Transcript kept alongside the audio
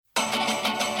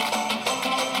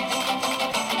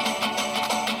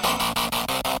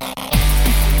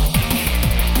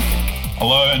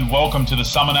Hello and welcome to the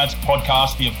Summer Nats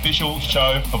podcast, the official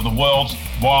show of the world's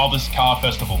wildest car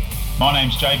festival. My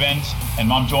name's Jay Benz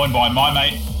and I'm joined by my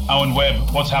mate, Owen Webb.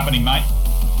 What's happening, mate?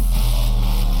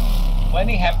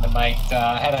 Plenty happening, mate.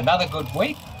 Had another good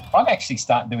week. I'm actually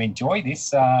starting to enjoy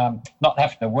this, not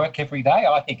having to work every day.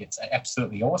 I think it's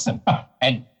absolutely awesome.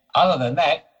 And other than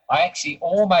that, I actually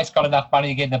almost got enough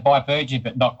money again to buy Virgin,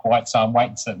 but not quite, so I'm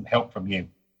waiting some help from you.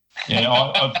 Yeah,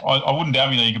 I wouldn't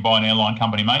doubt me that you could buy an airline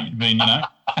company, mate. You've been,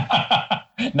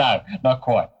 No, not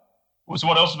quite. So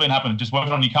what else has been happening? Just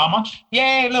working on your car much?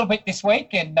 Yeah, a little bit this week.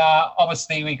 And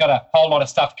obviously we got a whole lot of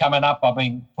stuff coming up. I've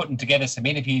been putting together some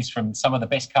interviews from some of the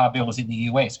best car builders in the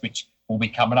US, which will be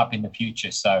coming up in the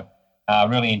future. So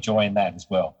really enjoying that as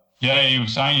well. Yeah, you were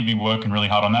saying you've been working really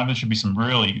hard on that. There should be some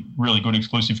really, really good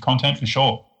exclusive content for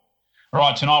sure. All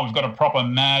right, tonight we've got a proper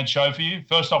mad show for you.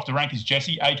 First off the rank is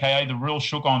Jesse, a.k.a. The Real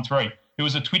Shook on 3, who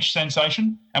was a Twitch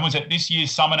sensation and was at this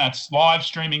year's Summer Nats live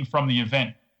streaming from the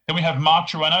event. Then we have Mark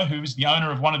Trueno, who is the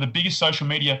owner of one of the biggest social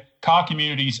media car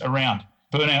communities around.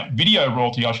 Burnout Video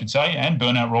Royalty, I should say, and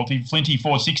Burnout Royalty,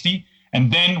 Flinty460. And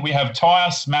then we have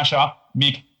tyre smasher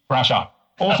Mick Thrasher.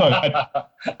 Also, I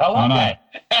like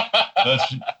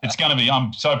that. It's going to be,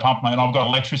 I'm so pumped, mate. I've got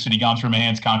electricity going through my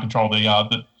hands, can't control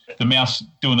the mouse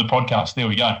doing the podcast. There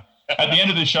we go. At the end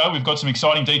of the show, we've got some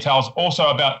exciting details also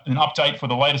about an update for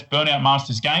the latest Burnout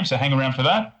Masters game, so hang around for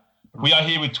that. We are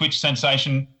here with Twitch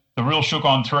sensation, The Real Shook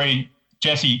on 3.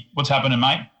 Jesse, what's happening,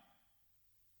 mate?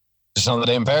 Just another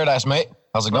day in paradise, mate.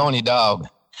 How's it going, you dog?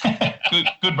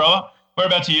 Good, brother.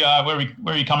 Whereabouts are you,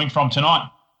 where are you coming from tonight?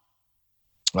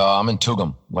 I'm in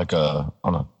Tugum,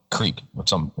 on a creek, with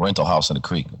some rental house in a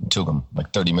creek in Tugum,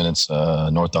 30 minutes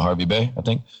north of Harvey Bay, I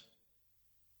think.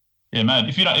 Yeah, man.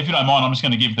 If you don't mind, I'm just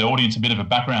going to give the audience a bit of a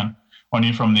background on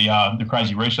you from the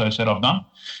crazy research that I've done.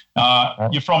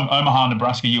 You're from Omaha,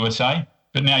 Nebraska, USA,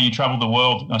 but now you travel the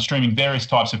world streaming various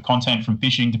types of content from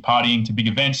fishing to partying to big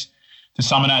events to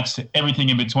Summer Nats to everything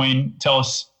in between. Tell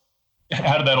us,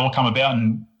 how did that all come about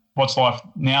and what's life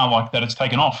now like that it's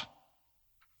taken off?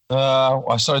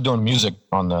 I started doing music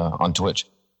on Twitch.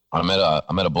 I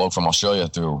met a bloke from Australia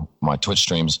through my Twitch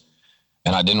streams.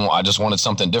 And I just wanted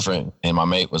something different. And my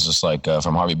mate was just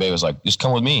from Harvey Bay, was like, just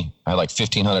come with me. I had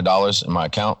 $1,500 in my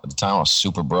account at the time. I was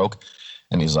super broke.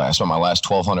 And he's like, I spent my last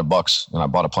 $1,200 and I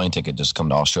bought a plane ticket just to come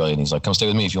to Australia. And he's like, come stay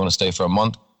with me. If you want to stay for a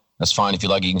month, that's fine. If you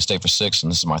like it, you can stay for 6.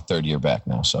 And this is my 3rd year back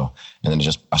now. So, and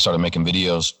then I started making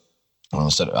videos.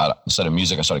 Instead of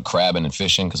music, I started crabbing and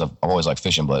fishing because I've always liked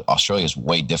fishing, but Australia is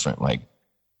way different. Like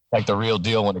the real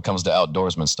deal when it comes to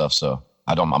outdoorsman stuff. So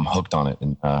I'm hooked on it.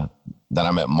 And then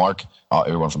I met Mark,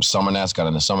 everyone from Summer Nats, got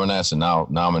into Summer Nats, and now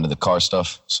I'm into the car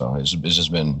stuff. So it's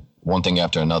just been one thing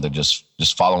after another, just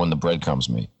following the breadcrumbs,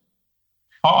 mate.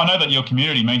 I know that your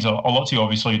community means a lot to you,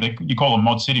 obviously. You call them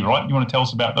Mod City, right? You want to tell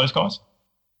us about those guys?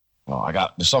 Oh,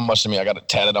 there's so much to me. I got it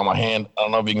tatted on my hand. I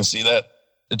don't know if you can see that.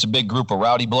 It's a big group of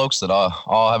rowdy blokes that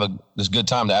all have this good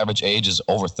time. The average age is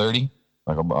over 30.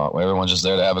 Everyone's just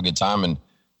there to have a good time, and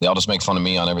they all just make fun of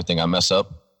me on everything I mess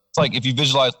up. It's like if you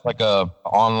visualize a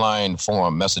online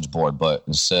forum message board, but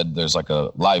instead there's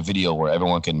a live video where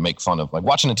everyone can make fun of,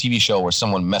 watching a TV show where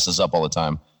someone messes up all the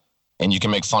time and you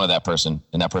can make fun of that person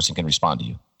and that person can respond to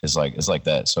you. It's like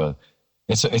that. So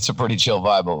it's a pretty chill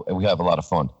vibe and we have a lot of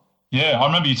fun. Yeah, I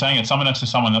remember you saying it. Someone next to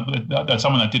someone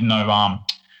that didn't know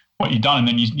what you'd done, and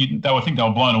then they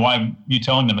were blown away. You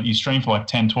telling them that you stream for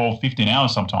 10, 12, 15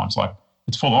 hours sometimes.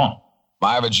 It's full on.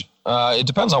 My average, it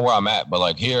depends on where I'm at,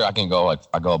 but here I can go,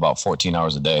 I go about 14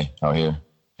 hours a day out here.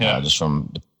 Yeah. Just from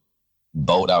the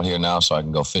boat out here now, so I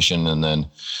can go fishing and then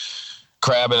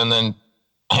crabbing and then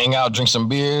hang out, drink some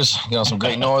beers, get on some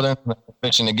Great Northern,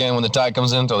 fishing again when the tide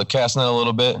comes in, throw the cast net a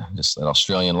little bit. Just that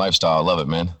Australian lifestyle. I love it,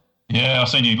 man. Yeah, I've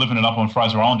seen you living it up on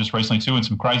Fraser Island just recently too, in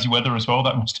some crazy weather as well.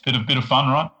 That was a bit of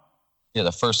fun, right? Yeah,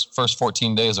 the first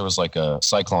 14 days, there was a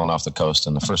cyclone off the coast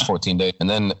in the first 14 days. And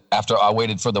then after I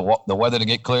waited for the weather to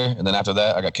get clear, and then after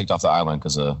that, I got kicked off the island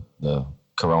because of the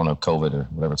corona, COVID, or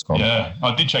whatever it's called. Yeah,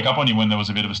 I did check up on you when there was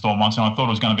a bit of a storm once, and I thought it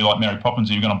was going to be like Mary Poppins,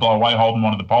 you were going to blow away holding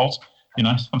one of the poles,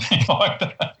 something like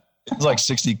that. It's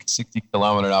 60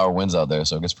 kilometer-an-hour winds out there,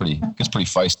 so it gets pretty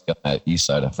feisty on that east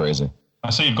side of Fraser. I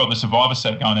see you've got the Survivor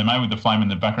set going there, mate, with the flame in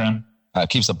the background. It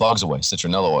keeps the bugs away,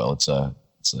 citronella oil. It's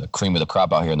a cream of the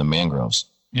crop out here in the mangroves.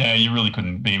 Yeah, you really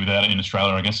couldn't be without it in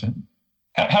Australia, I guess.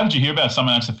 How did you hear about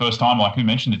Summer Nats the first time? Who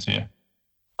mentioned it to you?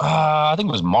 I think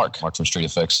it was Mark from Street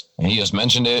Effects. And he just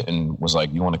mentioned it and was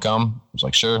like, you want to come? I was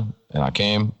like, sure. And I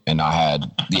came, and I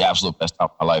had the absolute best time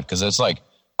of my life. Because it's I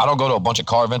don't go to a bunch of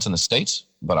car events in the States,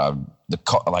 but I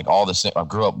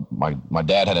grew up, my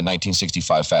dad had a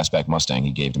 1965 fastback Mustang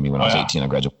he gave to me when I was 18. I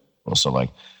graduated. So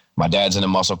my dad's into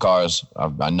muscle cars.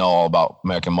 I know all about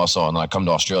American Muscle, and then I come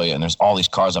to Australia, and there's all these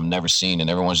cars I've never seen, and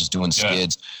everyone's just doing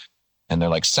skids. And they're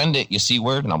like, "Send it, you see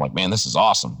word," and I'm like, "Man, this is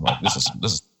awesome! Like, this is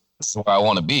where I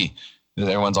want to be."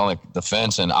 Everyone's on like the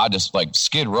fence, and I just like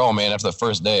Skid Row, man. After the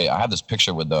first day, I had this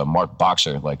picture with Mark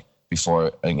Boxer, like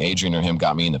before I think Adrian or him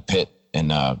got me in the pit, and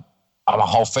my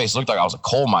whole face looked like I was a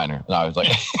coal miner, and I was like,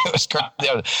 it was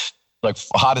crazy. Like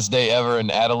hottest day ever in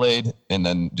Adelaide, and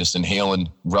then just inhaling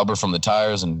rubber from the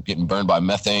tires and getting burned by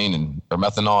methane or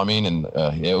methanol. I mean, and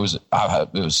it was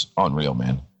unreal,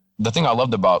 man. The thing I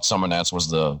loved about Summer Nats was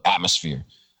the atmosphere.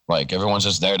 Like everyone's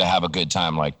just there to have a good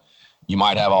time. Like you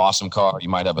might have an awesome car, you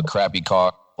might have a crappy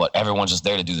car, but everyone's just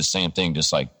there to do the same thing.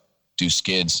 Just like do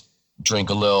skids, drink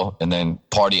a little, and then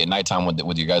party at nighttime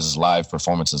with your guys' live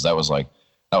performances. That was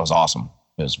awesome.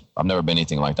 I've never been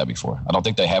anything like that before. I don't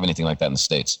think they have anything like that in the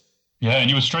States. Yeah,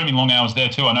 and you were streaming long hours there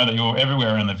too. I know that you were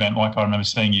everywhere in the event. Like I remember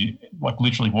seeing you like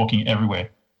literally walking everywhere.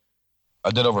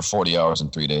 I did over 40 hours in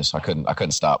 3 days. I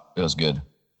couldn't stop. It was good.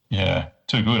 Yeah,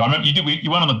 too good. I remember you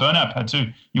went on the burnout pad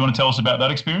too. You want to tell us about that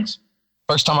experience?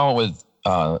 First time I went with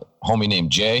a homie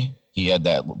named Jay. He had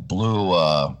that blue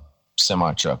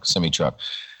semi truck.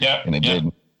 Yeah. And it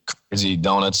did crazy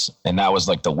donuts. And that was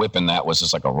like the whip, and that was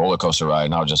just like a roller coaster ride.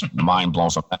 And I was just mind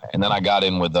blown from that. And then I got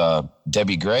in with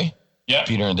Debbie Gray. Yeah.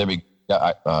 Peter and Debbie.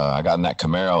 I got in that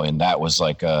Camaro, and that was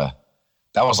like a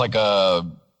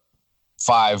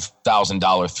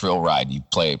 $5,000 thrill ride. You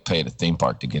pay at a theme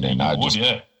park to get in.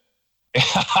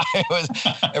 It was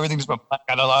everything just went black.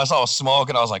 I saw smoke,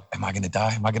 and I was like, "Am I gonna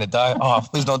die? Am I gonna die? Oh,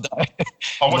 please don't die!"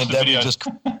 I watched the video.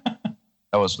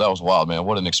 That was wild, man.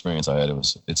 What an experience I had.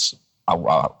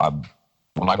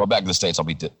 When I go back to the States, I'll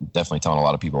be definitely telling a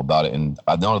lot of people about it. And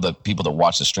I know the people that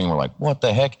watch the stream were like, "What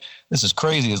the heck? This is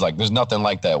crazy." It's like, there's nothing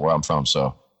like that where I'm from.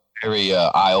 So very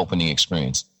eye-opening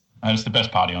experience. And it's the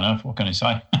best party on earth. What can you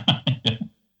say?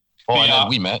 Well,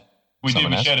 we met. We did.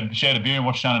 We shared a beer and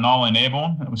watched Shannon Nolan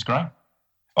Airborne. It was great.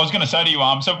 I was going to say to you,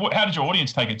 so how did your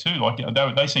audience take it too? Like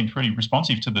they seemed pretty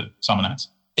responsive to the Summer Nats.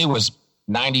 It was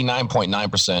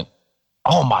 99.9%.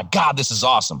 Oh my God, this is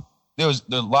awesome. There's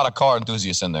a lot of car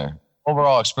enthusiasts in there.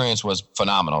 Overall experience was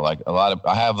phenomenal. Like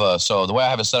so the way I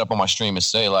have it set up on my stream is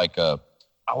say like, I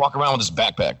walk around with this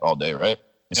backpack all day, right?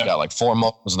 It's got like 4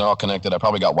 modems and they're all connected. I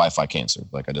probably got Wi-Fi cancer.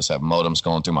 Like I just have modems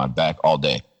going through my back all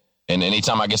day. And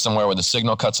anytime I get somewhere where the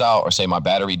signal cuts out or say my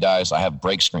battery dies, I have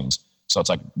break screens. So it's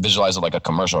like visualize it like a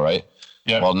commercial, right?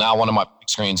 Yeah. Well, now one of my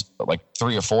screens, like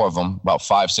 3 or 4 of them, about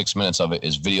 5-6 minutes of it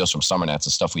is videos from Summer Nats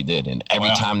and stuff we did. And every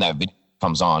time that video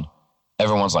comes on,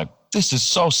 everyone's like, "This is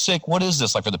so sick. What is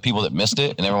this?" Like for the people that missed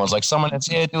it, and everyone's like, "Summer Nats,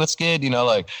 yeah, do it, skid."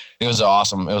 Like it was an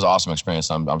awesome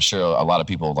experience. I'm sure a lot of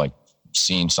people like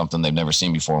seen something they've never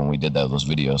seen before when we did those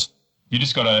videos. You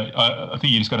just got I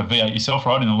think you just got a V8 yourself,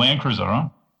 right, in the Land Cruiser, right?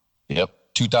 Yep,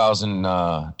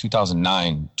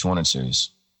 2009 200 series.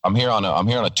 I'm here on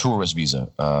a tourist visa,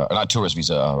 not tourist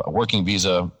visa, a working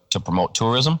visa to promote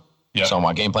tourism. Yep. So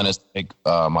my game plan is to take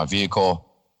my vehicle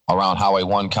around Highway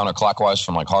 1 counterclockwise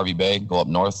from like Harvey Bay, go up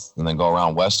north, and then go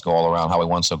around west, go all around Highway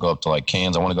 1. So go up to like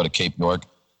Cairns. I want to go to Cape York,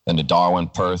 then to Darwin,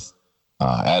 Perth,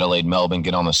 Adelaide, Melbourne,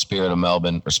 get on the Spirit of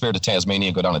Melbourne or Spirit of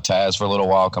Tasmania, go down to Tas for a little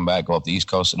while, come back, go up the East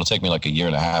Coast. It'll take me like a year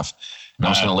and a half. And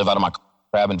I'm just going to live out of my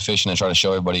crabbing, fishing, and try to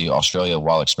show everybody Australia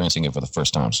while experiencing it for the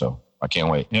first time. So I can't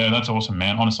wait. Yeah, that's awesome,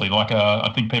 man. Honestly, like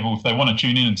I think people, if they want to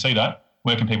tune in and see that,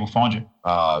 where can people find you?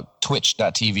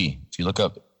 Twitch.tv. If you look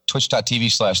up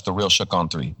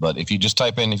twitch.tv/TheRealShookOn3. But if you just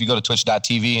type in, if you go to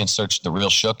twitch.tv and search The Real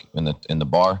Shook in the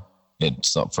bar,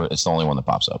 it's the only one that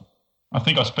pops up. I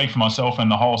think I speak for myself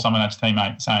and the whole Summer Nats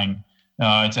teammate saying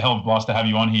it's a hell of a blast to have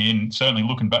you on here, and certainly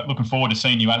looking forward to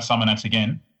seeing you at Summer Nats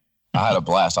again. I had a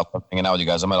blast. I love hanging out with you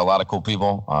guys. I met a lot of cool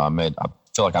people. I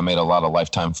feel like I made a lot of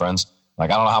lifetime friends.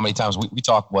 Like I don't know how many times we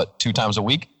talk. 2 times a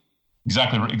week?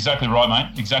 Exactly right, mate.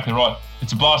 Exactly right.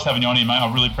 It's a blast having you on here, mate.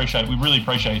 We really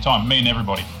appreciate your time, me and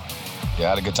everybody. Yeah, I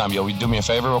had a good time. Yo, will you do me a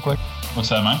favor real quick? What's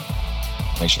that, mate?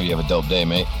 Make sure you have a dope day,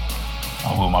 mate.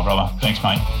 I will, my brother. Thanks,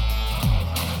 mate.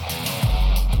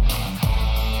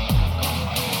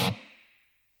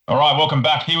 All right, welcome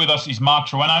back. Here with us is Mark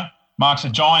Trueno. Mark's a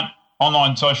giant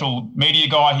online social media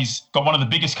guy. He's got one of the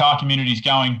biggest car communities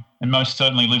going and most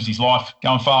certainly lives his life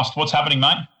going fast. What's happening,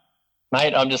 mate?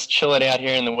 Mate, I'm just chilling out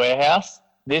here in the warehouse.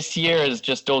 This year has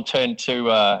just all turned to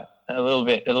a little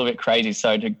bit crazy.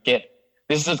 So this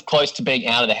is as close to being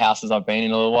out of the house as I've been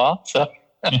in a little while. So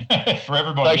for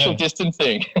everybody, social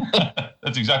distancing.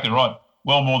 That's exactly right.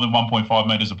 Well, more than 1.5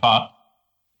 meters apart.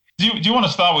 Do you want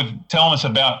to start with telling us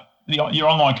about your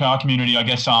online car community? I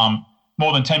guess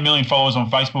more than 10 million followers on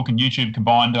Facebook and YouTube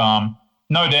combined.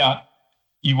 No doubt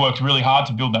you worked really hard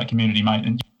to build that community, mate.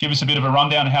 And give us a bit of a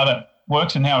rundown of how that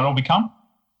works and how it all become.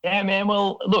 Yeah, man.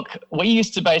 Well, look, we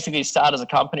used to basically start as a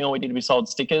company. All we did was sold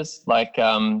stickers,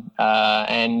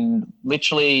 and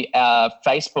literally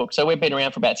Facebook. So we've been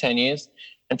around for about 10 years,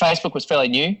 and Facebook was fairly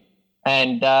new.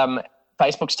 And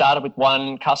Facebook started with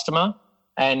one customer,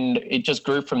 and it just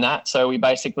grew from that. So we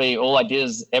basically, all I did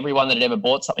is everyone that had ever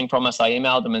bought something from us, I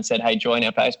emailed them and said, hey, join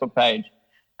our Facebook page.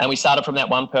 And we started from that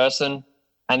one person,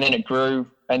 and then it grew.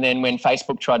 And then when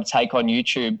Facebook tried to take on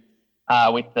YouTube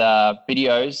with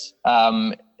videos,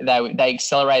 they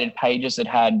accelerated pages that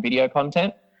had video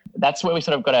content. That's where we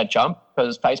sort of got our jump,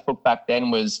 because Facebook back then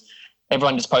was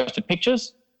everyone just posted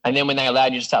pictures. And then when they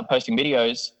allowed you to start posting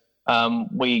videos,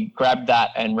 we grabbed that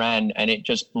and ran, and it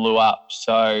just blew up.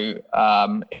 So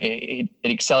it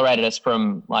accelerated us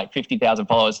from like 50,000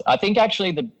 followers. I think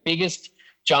actually the biggest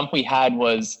jump we had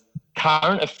was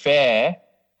Current Affair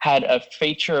had a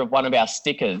feature of one of our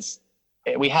stickers.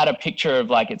 We had a picture of,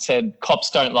 like, it said,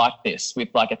 cops don't like this, with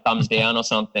like a thumbs down or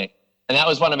something. And that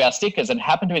was one of our stickers, and it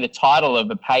happened to be the title of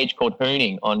a page called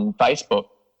Hooning on Facebook.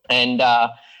 And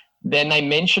then they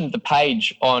mentioned the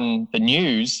page on the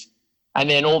news, and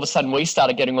then all of a sudden we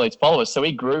started getting all these followers. So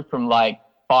we grew from like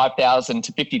 5,000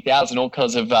 to 50,000 all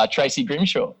because of Tracy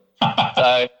Grimshaw.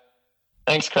 So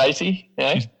thanks, Tracy.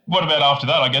 Yeah. What about after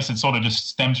that? I guess it sort of just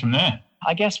stems from there.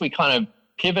 I guess we kind of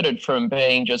pivoted from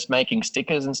being just making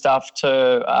stickers and stuff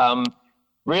to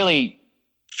really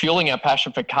fueling our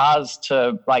passion for cars,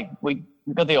 to like we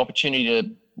got the opportunity to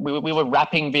we were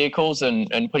wrapping vehicles and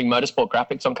putting motorsport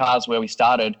graphics on cars where we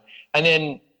started. And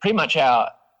then pretty much our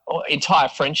entire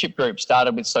friendship group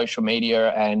started with social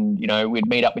media, and, you know, we'd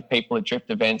meet up with people at drift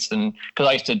events, and because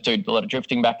I used to do a lot of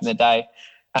drifting back in the day.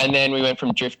 And then we went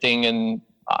from drifting and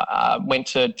went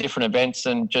to different events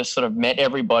and just sort of met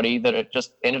everybody, that it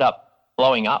just ended up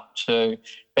blowing up to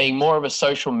being more of a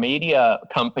social media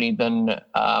company than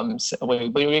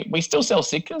we still sell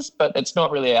stickers, but it's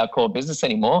not really our core business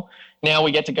anymore. Now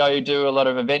we get to go do a lot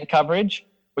of event coverage,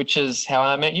 which is how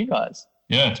I met you guys.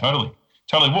 Yeah, totally.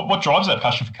 What drives that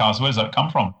passion for cars? Where does that come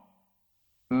from?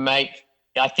 Mate,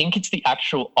 I think it's the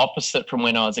actual opposite from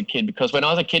when I was a kid, because when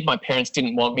I was a kid, my parents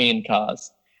didn't want me in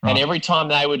cars. Right. And every time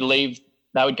they would leave,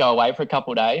 they would go away for a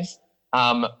couple of days.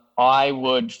 I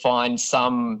would find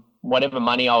whatever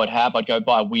money I would have, I'd go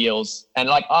buy wheels. And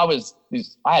like I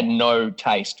had no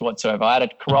taste whatsoever. I had a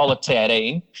Corolla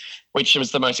T18, which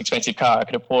was the most expensive car I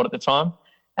could afford at the time.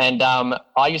 And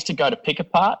I used to go to Pick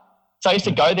Apart. So I used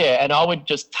to go there, and I would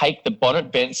just take the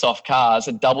bonnet vents off cars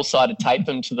and double-sided tape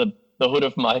them to the hood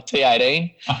of my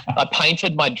T18. I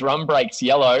painted my drum brakes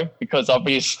yellow, because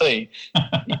obviously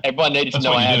everyone needed to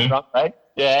know I had a drum brake.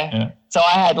 Yeah. So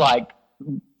I had like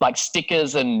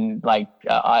stickers and bonnet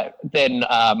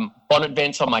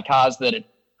vents on my cars that at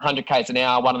 100 k's an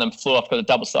hour, one of them flew off because the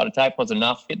double-sided tape wasn't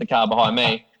enough, hit the car behind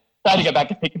me. I had to go back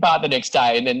to Pick Apart the next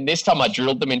day, and then this time I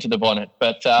drilled them into the bonnet.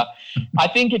 But I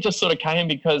think it just sort of came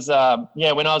because,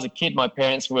 when I was a kid, my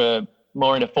parents were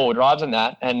more into four-wheel drives and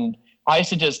that, and I used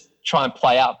to just try and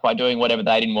play up by doing whatever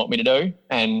they didn't want me to do,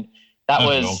 and that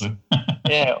was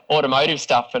automotive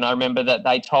stuff. And I remember that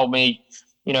they told me,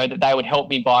 you know, that they would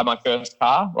help me buy my first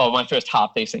car, or my first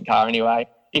half-decent car anyway,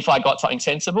 if I got something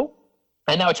sensible.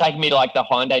 And they were taking me to like the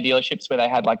Hyundai dealerships where they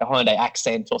had like a Hyundai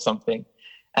Accent or something.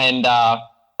 And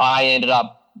I ended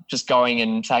up just going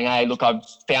and saying, hey, look, I've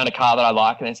found a car that I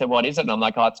like. And they said, what is it? And I'm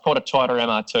like, it's called a Toyota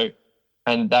MR2.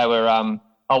 And they were,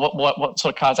 what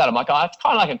sort of car is that? I'm like, it's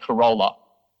kind of like a Corolla,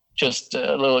 just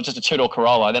a two-door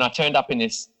Corolla. Then I turned up in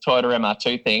this Toyota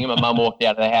MR2 thing, and my mum walked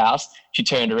out of the house. She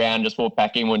turned around, just walked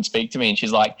back in, wouldn't speak to me. And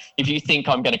she's like, if you think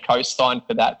I'm going to co-sign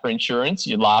for that for insurance,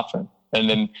 you're laughing. And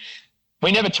then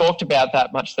we never talked about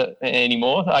that much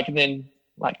anymore.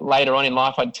 Like later on in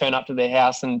life, I'd turn up to their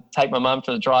house and take my mum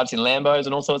for the drives in Lambos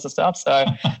and all sorts of stuff. So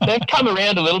they've come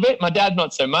around a little bit. My dad,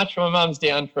 not so much. My mum's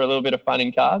down for a little bit of fun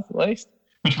in cars, at least.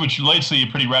 Which leads to your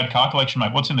pretty rad car collection,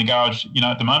 mate. What's in the garage,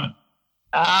 at the moment?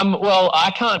 Well, I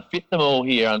can't fit them all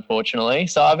here, unfortunately.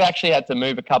 So I've actually had to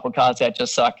move a couple of cars out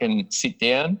just so I can sit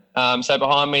down. So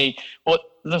behind me,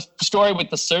 the story with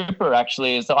the Supra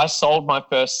actually is that I sold my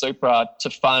first Supra to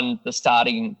fund the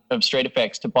starting of Street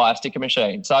Effects to buy a sticker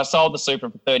machine. So I sold the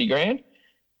Supra for 30 grand.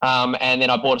 And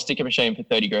then I bought a sticker machine for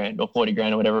 30 grand or 40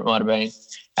 grand or whatever it might have been.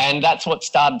 And that's what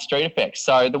started Street Effects.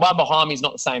 So the one behind me is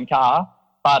not the same car,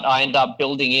 but I ended up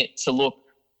building it to look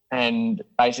and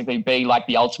basically be like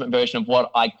the ultimate version of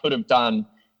what I could have done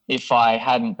if I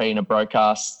hadn't been a broke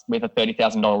ass with a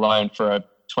 $30,000 loan for a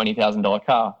 $20,000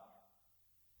 car.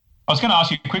 I was going to ask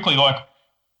you quickly, I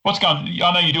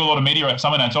know you do a lot of media at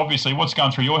Summer Nights, obviously. What's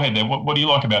going through your head there? What do you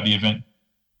like about the event?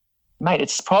 mate,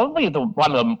 it's probably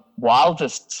one of the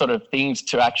wildest sort of things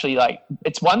to actually like.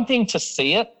 It's one thing to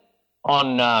see it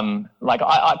on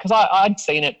because I'd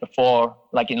seen it before,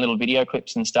 like in little video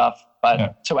clips and stuff,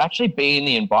 but to actually be in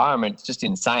the environment, it's just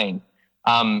insane.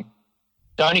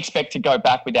 Don't expect to go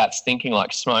back without stinking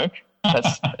like smoke.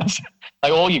 That's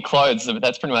like all your clothes.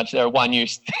 That's pretty much they're a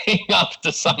one-use thing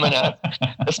after someone else,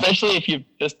 especially if you've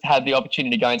just had the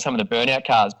opportunity to go in some of the burnout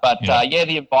cars. But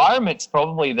the environment's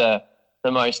probably the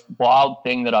most wild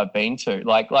thing that I've been to.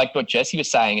 Like what Jesse was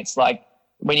saying, it's like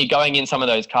when you're going in some of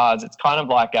those cars, it's kind of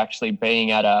like actually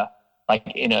being at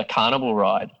in a carnival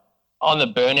ride on the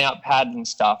burnout pad and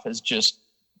stuff. Is just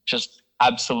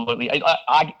absolutely.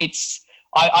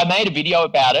 I made a video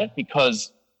about it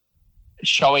because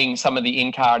showing some of the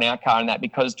in-car and out-car and that,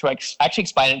 because to actually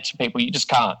explain it to people, you just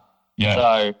can't. Yeah.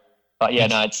 So, but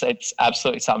it's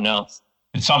absolutely something else.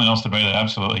 It's something else to be there.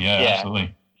 Absolutely. Yeah.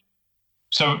 Absolutely.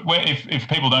 So if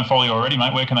people don't follow you already,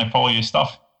 mate, where can they follow your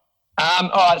stuff? All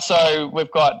right. So we've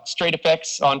got Street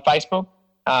Effects on Facebook.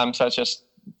 So it's just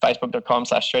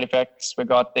facebook.com/Street Effects. We've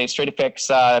got the Street Effects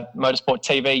Motorsport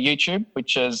TV YouTube,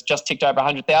 which has just ticked over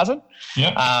 100,000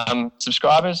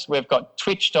 subscribers. We've got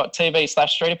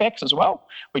twitch.tv/Street Effects as well,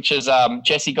 which is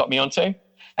Jesse got me onto.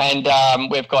 And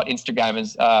we've got Instagram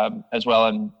as well.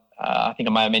 And I think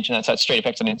I may have mentioned that. So it's Street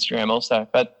Effects on Instagram also.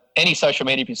 But any social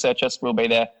media, if you search us, we'll be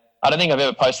there. I don't think I've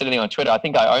ever posted anything on Twitter. I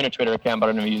think I own a Twitter account, but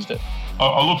I've never used it.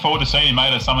 I look forward to seeing you,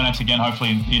 mate, at Summonats again,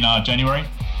 hopefully in January.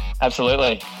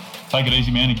 Absolutely. Take it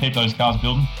easy, man, and keep those cars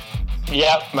building.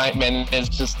 Yeah, mate, man,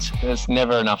 there's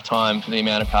never enough time for the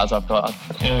amount of cars I've got.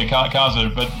 Yeah, cars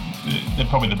they're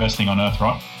probably the best thing on earth,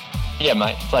 right? Yeah,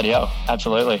 mate, bloody hell,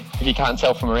 absolutely. If you can't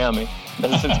tell from around me.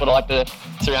 This is what I like to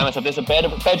surround myself. There's a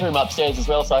bedroom upstairs as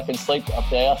well, so I can sleep up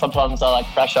there. Sometimes I like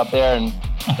crash up there and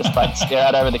just like stare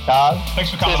out over the cars.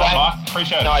 Thanks for coming on, Mark.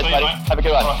 Appreciate it. No worries, buddy. Have a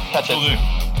good one. Right, Catch it.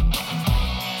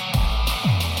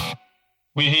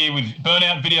 We're here with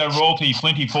Burnout Video Royalty,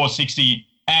 Flinty 460,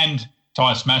 and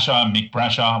Tyre Smasher, Mick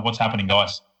Brasher. What's happening,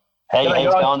 guys? Hey, how's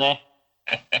it going there?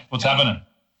 What's happening?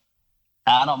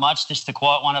 Not much, just a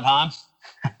quiet one at home.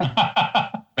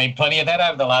 Been plenty of that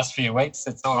over the last few weeks.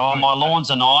 It's all right. My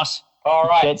lawns are nice. All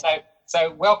right,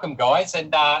 so welcome, guys,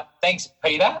 and thanks,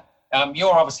 Peter.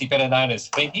 You're obviously better known as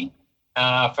Flinty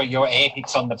for your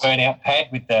antics on the burnout pad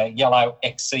with the yellow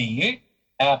XCU,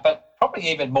 but probably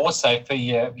even more so for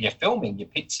your filming, your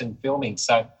pits and filming.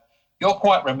 So you're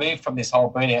quite removed from this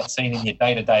whole burnout scene in your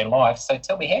day-to-day life. So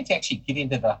tell me, how did you actually get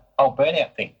into the whole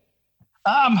burnout thing?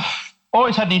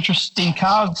 Always had an interest in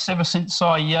cars ever since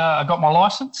I got my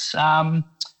licence, and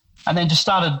then just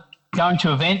started going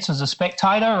to events as a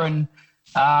spectator, and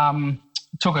I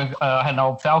had an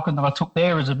old Falcon that I took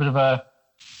there as a bit of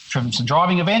from some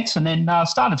driving events, and then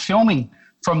started filming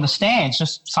from the stands,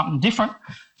 just something different.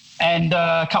 And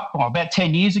about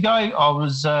 10 years ago, I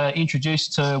was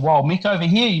introduced to Wild Mick over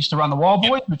here. He used to run the Wild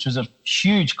Boys, which was a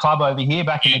huge club over here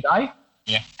back in the day.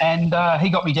 Yeah. And he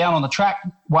got me down on the track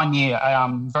one year,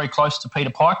 very close to Peter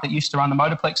Pike that used to run the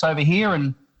Motorplex over here,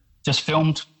 and just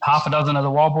filmed half a dozen of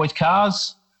the Wild Boys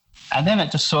cars. And then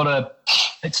it just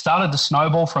it started to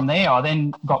snowball from there. I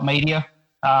then got media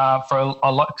for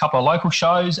a couple of local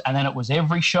shows, and then it was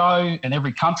every show and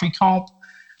every country comp.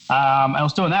 And I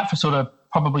was doing that for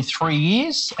probably 3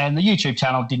 years, and the YouTube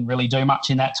channel didn't really do much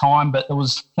in that time, but there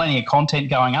was plenty of content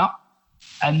going up.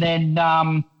 And then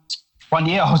one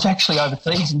year I was actually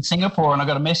overseas in Singapore, and I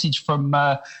got a message from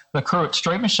the crew at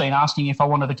Street Machine asking if I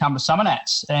wanted to come to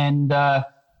Summonats and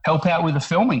help out with the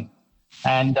filming.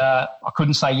 And I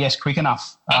couldn't say yes quick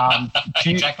enough.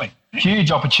 Exactly. Huge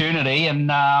opportunity.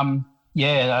 And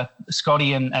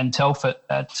Scotty and Telford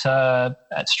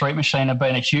at Street Machine have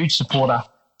been a huge supporter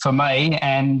for me.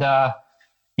 And I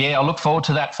look forward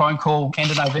to that phone call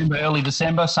end of November, early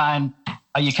December saying,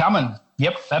 are you coming?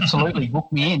 Yep, absolutely.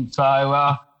 Book me in. So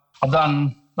I've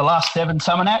done the last 7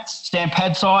 Summonats, stand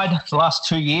pad side. The last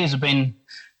 2 years have been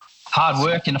hard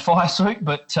work in a fire suit,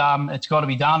 but it's got to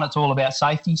be done. It's all about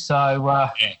safety. So,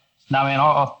 I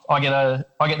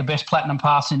get the best platinum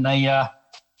pass in the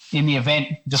event,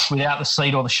 just without the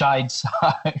seat or the shade. So.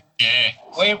 Yeah,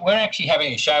 we're actually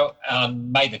having a show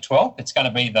on May the 12th. It's going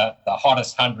to be the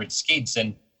hottest 100 skids,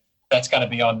 and that's going to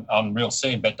be on real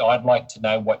soon. But I'd like to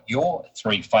know what your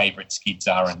 3 favourite skids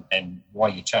are and why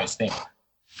you chose them.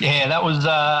 Yeah, that was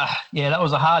a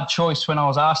hard choice when I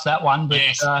was asked that one. But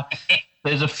yes.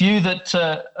 There's a few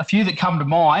that come to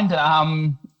mind.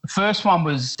 The first one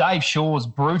was Dave Shaw's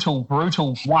brutal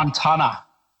 1-tonner.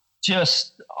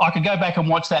 I could go back and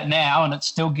watch that now, and it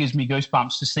still gives me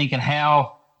goosebumps just thinking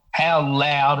how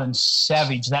loud and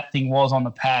savage that thing was on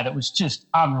the pad. It was just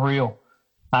unreal.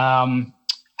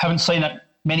 Had haven't seen it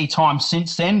many times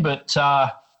since then, but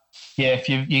if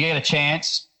you get a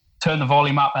chance, turn the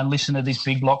volume up and listen to this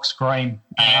big block scream.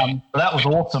 But that was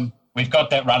awesome. We've got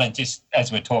that running just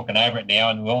as we're talking over it now,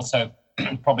 and we're also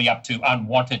probably up to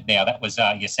Unwanted now. That was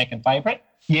your second favourite?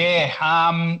 Yeah.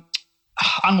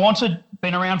 Unwanted,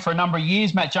 been around for a number of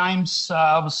years. Matt James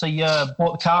obviously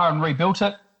bought the car and rebuilt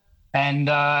it, and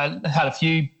had a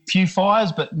few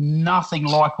fires, but nothing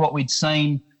like what we'd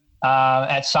seen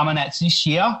at Summer Nats this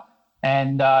year.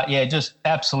 And, just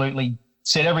absolutely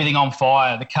set everything on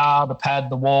fire. The car, the pad,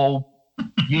 the wall,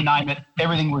 you name it,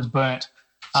 everything was burnt.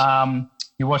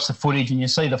 You watch the footage and you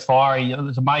see the fire. It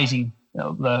was amazing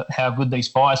how good these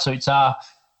fire suits are.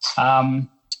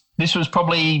 This was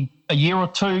probably a year or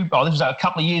two. This was a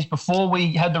couple of years before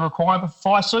we had the requirement for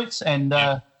fire suits. And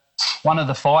one of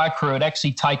the fire crew had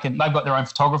actually they've got their own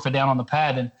photographer down on the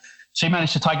pad, and she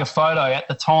managed to take a photo at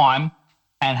the time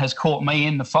and has caught me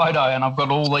in the photo, and I've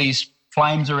got all these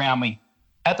flames around me.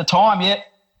 At the time,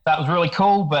 that was really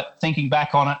cool, but thinking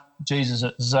back on it, Jesus,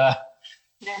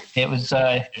 it was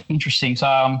interesting. So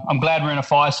I'm glad we're in a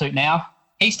fire suit now.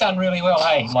 He's done really well,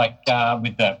 hey? Like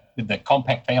with the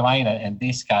compact V-Lane and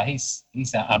this car, he's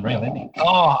unreal, isn't he?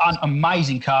 Oh,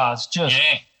 amazing cars. Just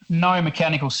no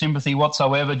mechanical sympathy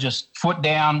whatsoever. Just foot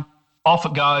down, off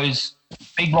it goes.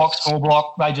 Big block, small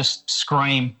block, they just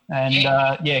scream. And,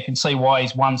 you can see why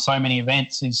he's won so many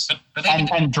events.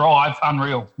 And drive,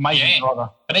 unreal. Amazing driver.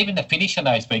 But even the finish on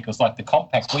those vehicles, like the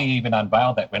compact, we even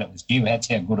unveiled that when it was new. That's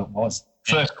how good it was.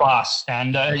 First class.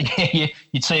 And,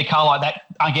 you'd see a car like that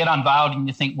get unveiled and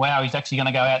you think, wow, he's actually going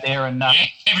to go out there and...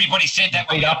 everybody said that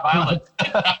when we unveiled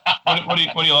it. What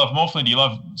do you love more, Flynn? Do you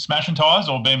love smashing tyres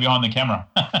or being behind the camera?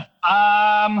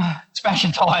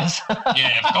 Smashing tyres.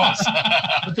 Yeah, of course.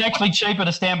 It's actually cheaper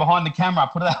to stand behind the camera,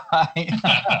 put it that way.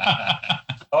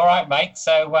 All right, mate.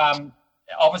 So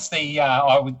obviously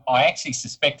I actually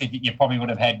suspected that you probably would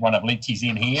have had one of Lynchy's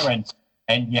in here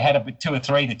and you had two or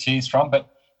three to choose from, but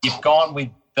you've gone with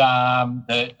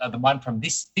the one from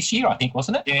this year, I think,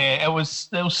 wasn't it? Yeah, it was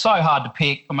so hard to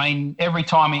pick. I mean, every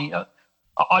time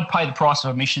I'd pay the price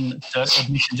of admission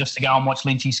just to go and watch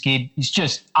Lynchy skid. He's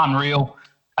just unreal.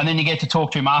 And then you get to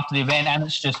talk to him after the event, and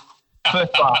it's just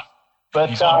first class. But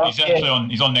he's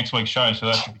on next week's show, so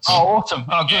that should be cool. Oh, awesome!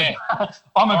 Oh, good. Yeah.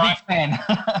 I'm a big fan.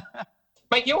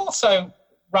 Mate, you also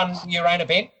run your own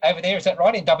event over there, is that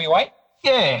right, in WA?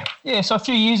 Yeah. So a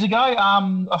few years ago,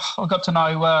 I got to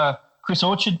know Chris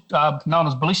Orchard, known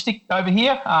as Ballistic, over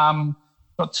here.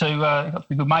 Got to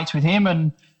be good mates with him,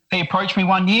 and he approached me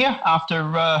one year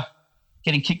after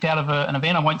getting kicked out of an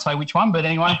event. I won't say which one, but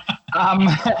anyway,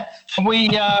 we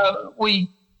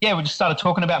just started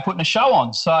talking about putting a show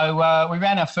on. So we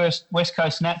ran our first West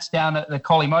Coast Nats down at the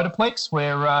Collie Motorplex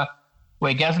where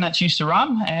Gaznats used to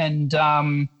run. And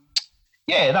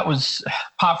that was,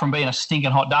 apart from being a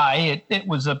stinking hot day, it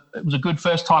was a good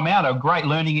first time out, a great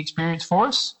learning experience for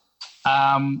us.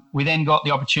 We then got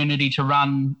the opportunity to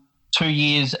run 2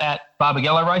 years at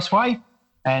Barbagallo Raceway.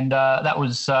 And that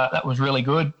was really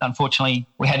good. Unfortunately,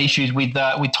 we had issues with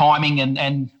timing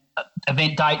and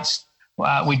event dates.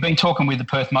 We'd been talking with the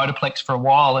Perth Motorplex for a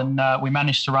while, and we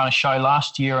managed to run a show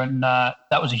last year, and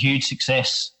that was a huge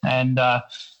success. And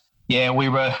we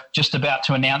were just about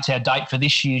to announce our date for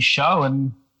this year's show,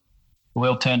 and the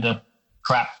world turned to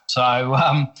crap. So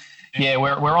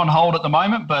we're on hold at the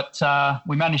moment, but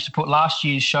we managed to put last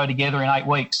year's show together in 8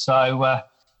 weeks. So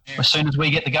as soon as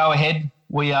we get the go ahead,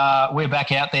 we're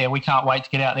back out there. We can't wait to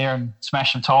get out there and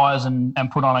smash some tyres and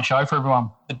put on a show for everyone.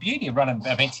 The beauty of running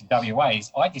events in WA is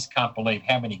I just can't believe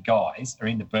how many guys are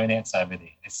in the burnouts over there.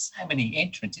 There's so many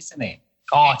entrants, isn't there?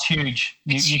 Oh, it's huge.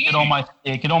 You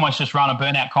could almost just run a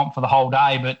burnout comp for the whole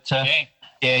day, but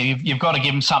you've got to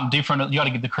give them something different. You've got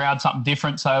to give the crowd something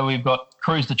different. So we've got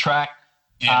Cruise the Track.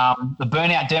 Yeah. The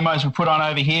burnout demos we put on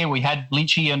over here, we had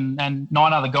Lynchy and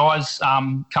 9 other guys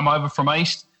come over from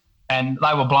East. And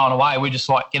they were blown away. We just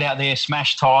get out there,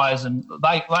 smash tyres, and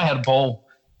they had a ball.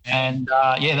 Yeah. And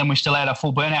then we still had a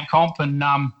full burnout comp, and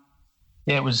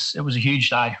it was a huge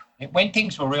day. When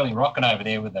things were really rocking over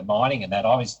there with the mining and that,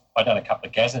 I done a couple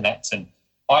of Gaznats, and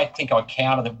I think I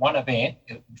counted at one event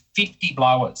 50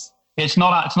 blowers. It's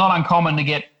not uncommon to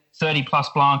get 30 plus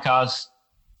blown cars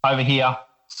over here,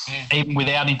 even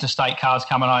without interstate cars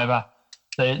coming over.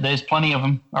 There's plenty of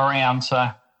them around,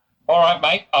 so. All right,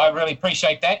 mate. I really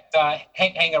appreciate that.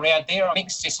 Hang around there.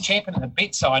 Mick's just champing a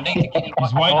bit, so I need to get him.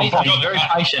 He's very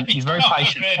patient. He's very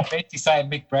patient. Betsy's saying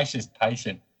Mick Brash is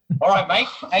patient. All right, mate.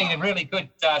 Hey, really good.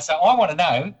 So I want to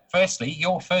know, firstly,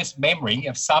 your first memory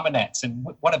of Summer Nats, and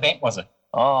what event was it?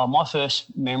 Oh, my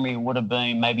first memory would have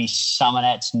been maybe Summer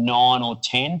Nats 9 or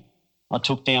 10. I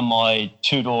took down my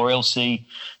two-door LC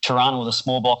Tirana with a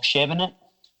small block Chev in it.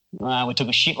 We took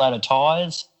a shitload of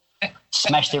tyres,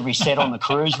 smashed every set on the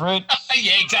cruise route.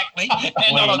 Yeah, exactly.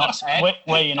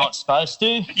 Where you're not supposed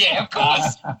to. Yeah, of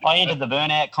course. I entered the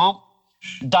burnout comp.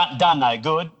 Done no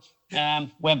good.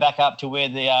 Went back up to where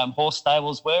the horse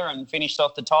stables were and finished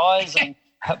off the tyres and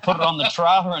put it on the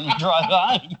trailer and drove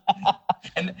home.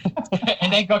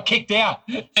 and then got kicked out.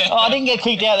 I didn't get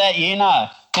kicked out that year, no.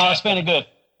 No, it's been good.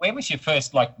 Where was your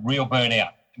first, real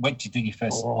burnout? When did you do your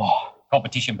first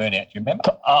competition burnout? Do you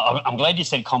remember? I'm glad you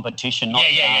said competition.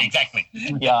 Not, yeah, exactly.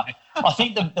 Yeah. I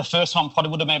think the first one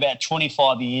probably would have been about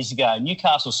 25 years ago,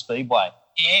 Newcastle Speedway.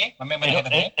 Yeah, I remember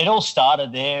it all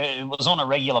started there. It was on a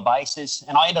regular basis,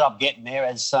 and I ended up getting there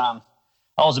as I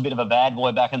was a bit of a bad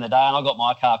boy back in the day, and I got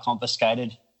my car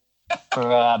confiscated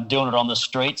for doing it on the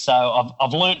street. So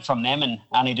I've learnt from them and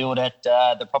only do it at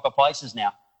the proper places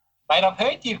now. Mate, I've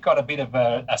heard you've got a bit of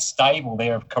a stable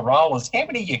there of Corollas. How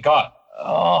many you got?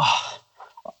 Oh,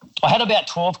 I had about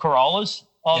 12 Corollas.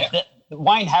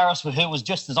 Wayne Harris, who was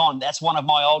just as on, that's one of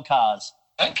my old cars.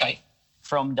 Okay.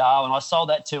 From Darwin. I sold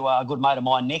that to a good mate of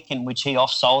mine, Nick, in which he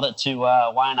off-sold it to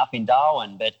Wayne up in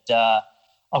Darwin. But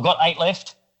I've got 8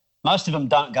 left. Most of them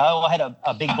don't go. I had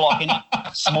a big block in it,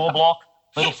 small block,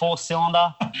 little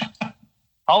 4-cylinder.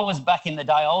 I was back in the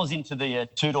day, I was into the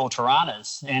two-door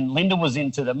Tiranas, and Linda was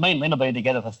into me and Linda been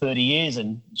together for 30 years,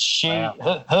 and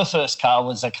her first car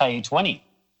was a KE20.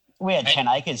 We had 10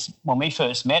 acres when we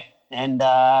first met, and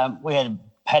we had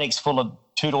paddocks full of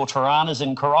two-door Tiranas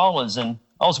and Corollas, and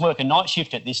I was working night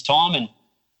shift at this time, and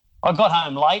I got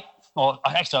home late, I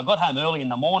got home early in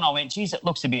the morning. I went, geez, it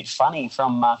looks a bit funny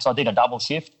because I did a double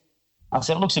shift. I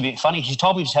said, it looks a bit funny. She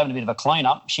told me she was having a bit of a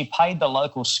clean-up. She paid the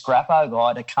local scrappo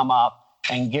guy to come up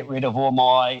and get rid of all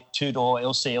my two-door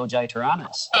LCLJ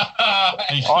Tiranas. I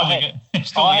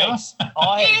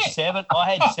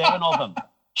had 7 of them.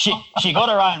 She got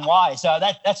her own way, so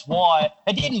that's why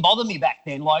it didn't bother me back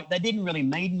then. They didn't really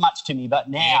mean much to me, but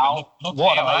now, look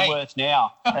what now, are they worth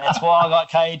now? That's why I got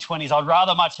KE20s. I'd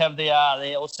rather much have the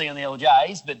LC and the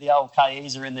LJs, but the old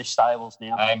KEs are in the stables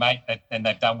now. Hey, mate, and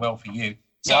they've done well for you.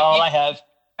 So they have.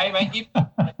 Hey, mate,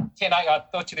 10 acre, I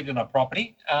thought you lived on a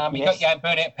property. You got your own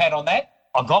burnout pad on that?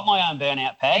 I got my own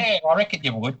burnout pad. Yeah, I reckon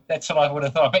you would. That's what I would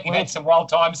have thought. I bet you had some wild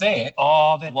times there.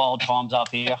 Oh, I've had wild times up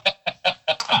here.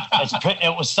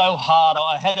 It was so hard.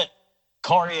 I had it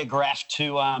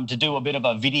choreographed to do a bit of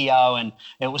a video, and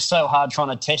it was so hard trying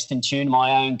to test and tune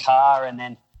my own car. And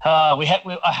then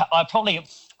I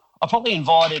probably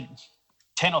invited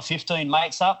 10 or 15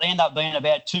 mates up. They end up being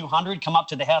about 200, come up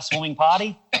to the housewarming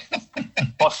party.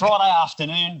 By Friday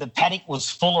afternoon, the paddock was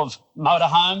full of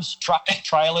motorhomes, trucks,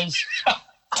 trailers,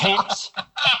 tents,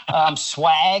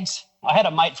 swags. I had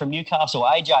a mate from Newcastle,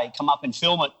 AJ, come up and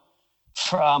film it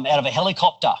out of a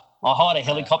helicopter. I hired a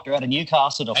helicopter out of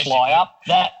Newcastle to fly up.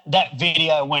 That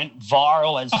video went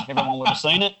viral, as everyone would have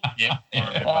seen it. Yeah.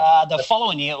 The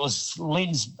following year, it was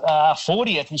Lynn's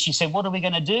 40th, and she said, what are we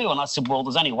going to do? And I said, well,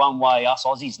 there's only one way us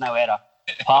Aussies know how to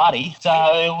party. So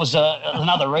it was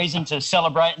another reason to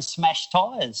celebrate and smash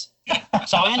tyres.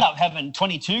 So I ended up having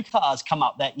 22 cars come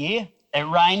up that year. It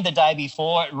rained the day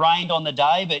before. It rained on the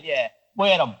day, but yeah, we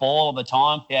had a ball of a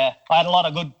time. Yeah, I had a lot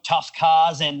of good, tough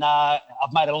cars, and I've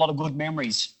made a lot of good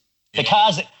memories. Yeah.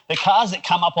 The cars that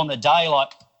come up on the day,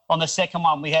 like on the second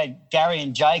one, we had Gary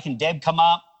and Jake and Deb come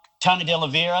up, Tony De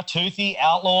Oliveira, Toothy,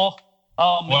 Outlaw,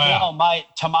 Miguel, mate,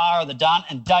 Tamara the Dunt,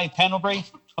 and Dave Pendlebury.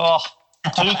 Oh,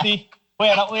 Toothy. We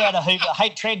had a heap of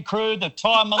Hate Tread crew, the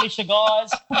Tyre Militia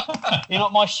guys.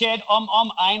 My shed,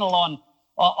 I'm anal on.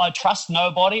 I trust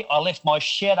nobody. I left my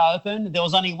shed open. There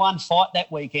was only one fight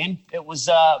that weekend. It was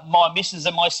my missus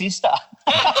and my sister.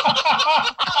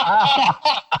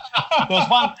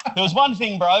 There was one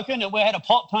thing broken. We had a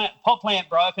pot plant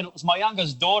broken. It was my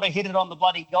youngest daughter hit it on the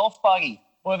bloody golf buggy.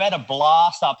 We've had a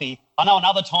blast up here. I know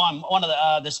another time one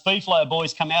of the Speedflow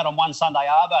boys come out on one Sunday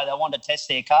arvo. They wanted to test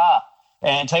their car.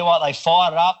 And tell you what, they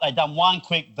fired it up. They done one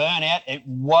quick burnout. It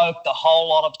woke the whole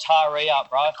lot of Taree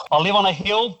up, bro. I live on a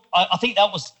hill. I think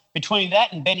that was between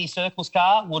that and Benny Circle's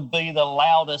car would be the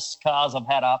loudest cars I've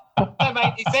had up. So,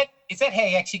 mate, is that how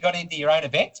you actually got into your own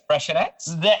events,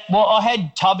 Brashenats? Well, I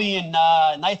had Tubby and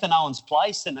Nathan Owens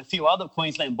Place and a few other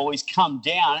Queensland boys come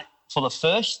down for the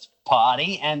first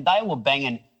party, and they were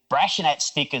banging Brashenat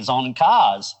stickers on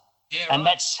cars. Yeah, right. And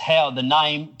that's how the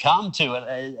name come to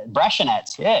it,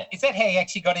 Brashenats, yeah. Is that how you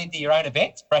actually got into your own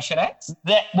events, Brashenats?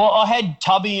 Well, I had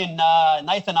Tubby and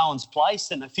Nathan Owens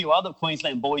Place and a few other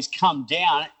Queensland boys come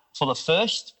down for the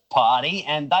first party,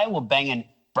 and they were banging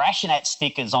Brashenat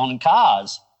stickers on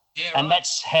cars. Yeah, right. And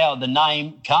that's how the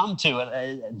name come to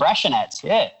it, Brashenats,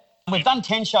 yeah. We've done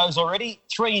 10 shows already,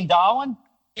 3 in Darwin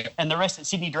and the rest at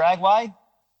Sydney Dragway.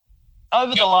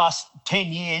 Over the last 10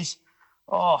 years,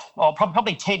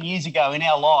 probably 10 years ago in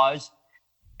our lives,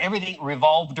 everything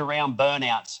revolved around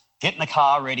burnouts, getting the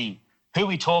car ready, who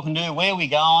we talking to, where we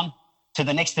going to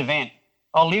the next event.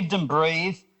 I lived and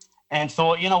breathed and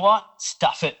thought, you know what,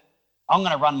 stuff it. I'm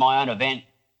going to run my own event,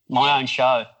 my own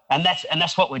show. And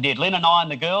that's what we did. Lynn and I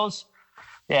and the girls,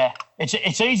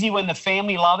 it's easy when the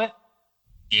family love it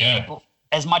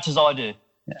as much as I do.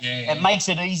 Yeah. It makes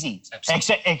it easy,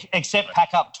 except pack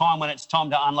up time when it's time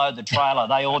to unload the trailer.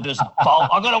 They all just bolt.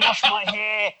 I've got to wash my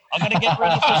hair. I've got to get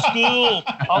ready for school.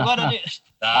 I've got to do.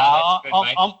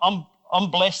 I'm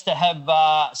blessed to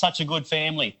have such a good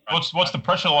family. What's the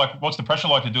pressure like? What's the pressure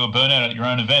like to do a burnout at your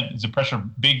own event? Is the pressure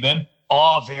big then?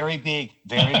 Oh, very big,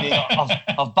 very big.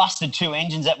 I've busted 2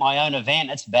 engines at my own event.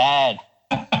 It's bad.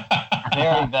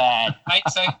 Very bad. Mate,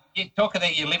 so you talk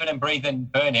that you're living and breathing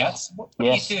burnouts. What do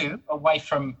you do away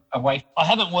from? I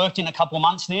haven't worked in a couple of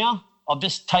months now. I've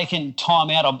just taken time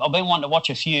out. I've been wanting to watch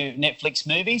a few Netflix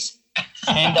movies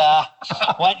and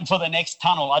waiting for the next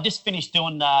tunnel. I just finished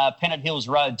doing Pennant Hills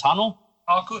Road Tunnel.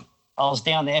 Oh, good. I was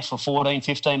down there for 14,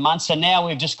 15 months, and now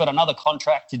we've just got another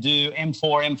contract to do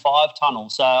M4, M5 tunnel.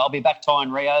 So I'll be back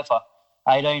tying Rio for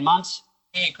 18 months.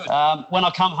 Yeah, good. When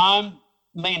I come home,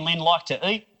 me and Lynn like to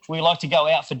eat. We like to go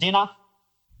out for dinner,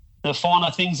 the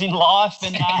finer things in life,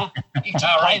 and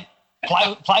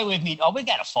play with me. Oh, we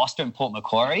go to Foster and Port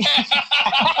Macquarie.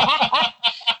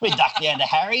 We duck down to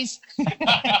Harry's. Look,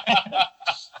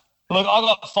 I've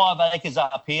got 5 acres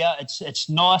up here. It's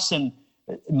nice and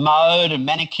mowed and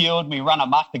manicured. We run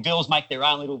amok. The girls make their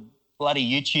own little bloody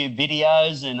YouTube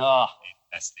videos, and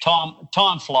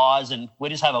time flies, and we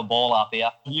just have a ball up here.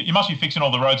 You must be fixing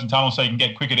all the roads and tunnels so you can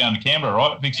get quicker down to Canberra,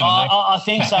 right? I think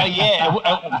so, yeah.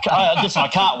 Listen, I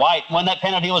can't wait. When that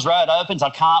Pennant Hills Road opens,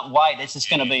 I can't wait. It's just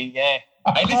going to be, Hey,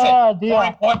 listen, more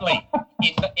importantly,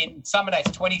 in Summer Days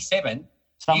 27,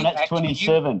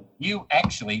 you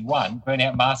actually won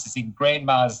Burnout Masters in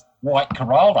Grandma's white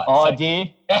Corolla. I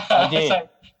did. So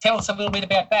tell us a little bit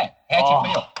about that. How'd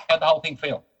you feel? How'd the whole thing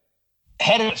feel?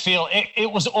 How did it feel?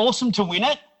 It was awesome to win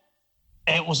it.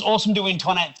 It was awesome to win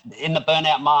in the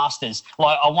Burnout Masters.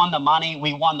 Like, I won the money.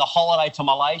 We won the holiday to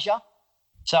Malaysia.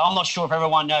 So I'm not sure if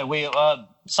everyone knows.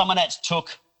 Some of that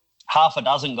took half a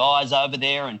dozen guys over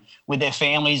there and with their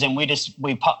families, and we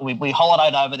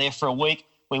holidayed over there for a week.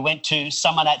 We went to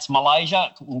Summernats,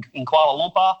 Malaysia, in Kuala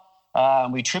Lumpur.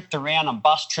 We tripped around on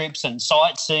bus trips and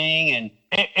sightseeing, and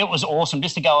it was awesome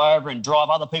just to go over and drive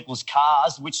other people's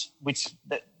cars, which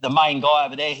the main guy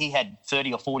over there, he had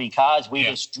 30 or 40 cars. We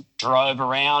just drove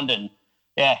around, and,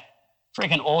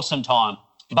 freaking awesome time.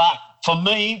 But for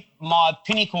me, my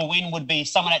pinnacle win would be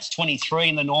Summernats 23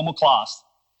 in the normal class.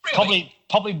 Really?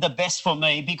 Probably the best for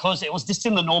me, because it was just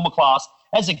in the normal class.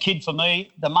 As a kid, for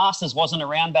me, the Masters wasn't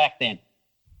around back then.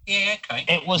 Yeah, okay.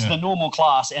 It was the normal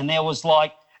class, and there was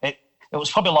it was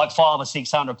probably like 500 or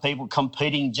 600 people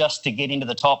competing just to get into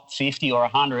the top 50 or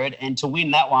 100, and to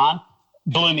win that one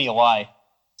blew me away.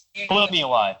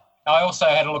 I also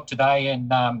had a look today,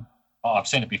 and I've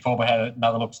seen it before, but had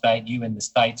another look today. You in the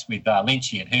States with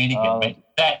Lynchy at Hoonigan.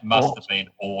 That must have been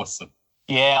awesome.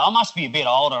 Yeah, I must be a bit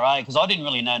older, because I didn't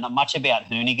really know much about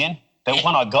Hoonigan. But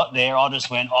when I got there, I just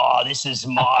went, this is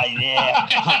I'm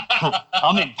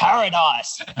in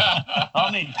paradise.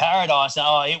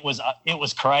 Oh, it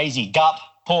was crazy.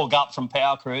 Poor Gup from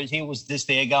Power Cruise, he was just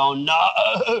there going,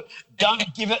 no,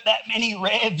 don't give it that many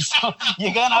revs.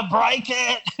 You're going to break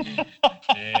it.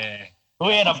 Yeah.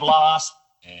 We had a blast.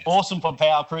 Yeah. Awesome for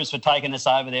Power Cruise for taking us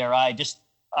over there, Just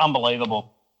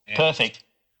unbelievable. Yeah. Perfect.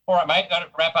 All right, mate, got to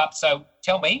wrap up. So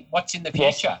tell me, what's in the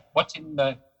future? Yes. What's in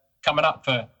the coming up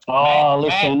for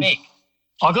listen, Mad Mick?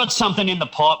 I got something in the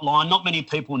pipeline. Not many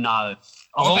people know.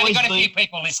 We've only got a few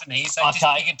people listening here, so just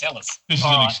you can tell us. This is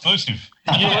an exclusive.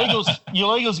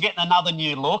 Your getting another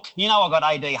new look. You know, I got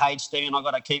ADHD, and I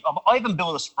got to keep. I even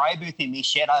built a spray booth in my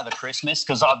shed over Christmas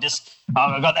because I've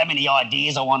got that many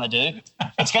ideas I want to do.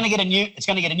 It's going to get a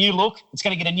new look. It's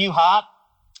going to get a new heart.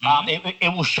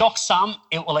 It will shock some.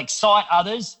 It will excite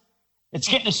others. It's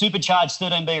getting a supercharged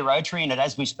 13B rotary in it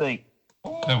as we speak.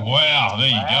 Oh, wow, there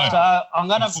you go. So I'm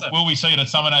going to... Will we see it at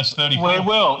Summernats 34? We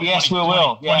will, yes, we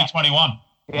will. 2021.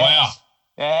 Yes. Wow.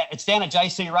 Yeah, it's down at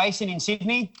JC Racing in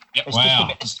Sydney. Yep.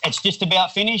 It's just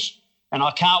about finished, and I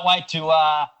can't wait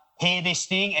to hear this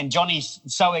thing. And Johnny's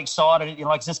so excited.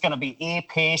 It's just going to be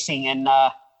ear-piercing, and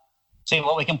see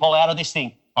what we can pull out of this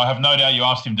thing. I have no doubt you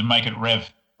asked him to make it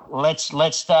rev. Let's we've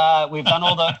done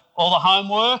all the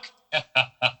homework.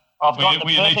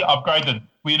 We need to upgrade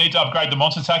Will you need to upgrade the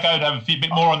Monster Taco to have a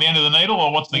bit more on the end of the needle,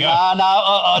 or what's the go?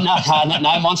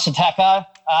 No Monster Taco.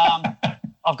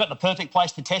 I've got the perfect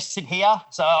place to test it here,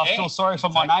 so I feel sorry for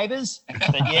my neighbours.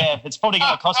 But yeah, it's probably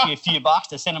going to cost me a few bucks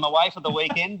to send them away for the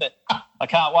weekend, but I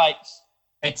can't wait.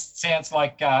 It sounds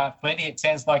like plenty. It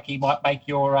sounds like he might make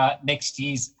your next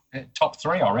year's top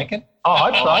 3, I reckon.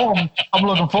 I hope so. I'm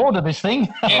looking forward to this thing.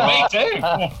 Yeah, me too.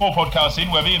 Four podcasts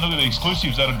in, Webby, and look at the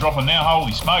exclusives that are dropping now.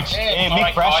 Holy smokes. Yeah,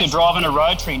 Mick Brasher driving a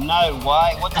Rotary. No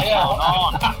way. What's going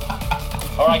on?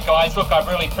 All right, guys. Look, I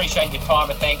really appreciate your time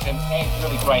and thanks, and it's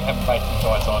really great having both you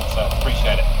guys on, so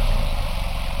appreciate it.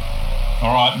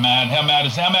 All right, Mad. How mad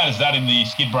is that in the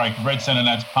skid break? Red Centre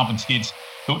Nats pumping skids.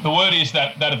 The word is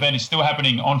that event is still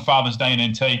happening on Father's Day in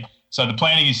NT, so the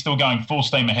planning is still going full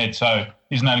steam ahead. So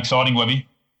isn't that exciting, Webby?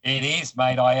 It is,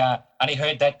 mate. I only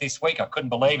heard that this week. I couldn't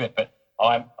believe it, but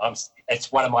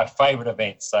it's one of my favourite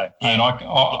events. So yeah. And I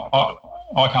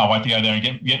can't wait to go there and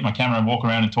get my camera and walk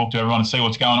around and talk to everyone and see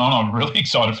what's going on. I'm really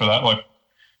excited for that.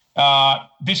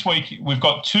 This week we've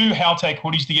got 2 Haltech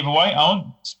hoodies to give away.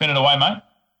 Owen, spin it away, mate.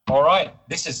 All right.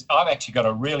 I've actually got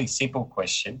a really simple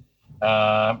question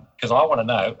because I want to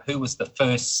know who was the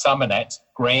first Summer Nats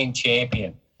grand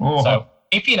champion. Oh. So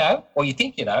if you know, or you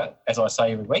think you know, as I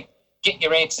say every week, get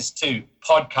your answers to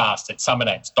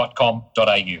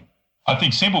podcast@summernats.com.au. I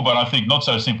think simple, but I think not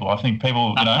so simple. I think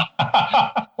people,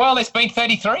 Well, there's been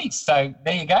 33, so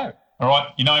there you go. All right,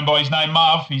 you know him by his name,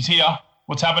 Marv. He's here.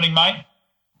 What's happening, mate?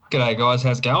 G'day, guys.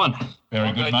 How's it going?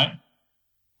 Very good, mate.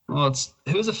 Well,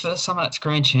 who was the first Summer Nats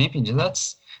grand champion? You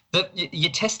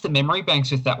test the memory banks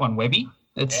with that one, Webby.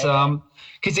 It's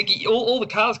because all the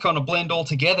cars kind of blend all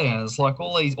together, and it's like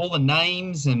all the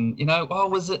names, and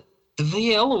was it the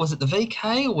VL or was it the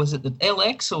VK or was it the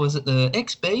LX or was it the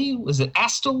XB? Was it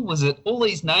Astle? Was it all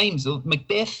these names of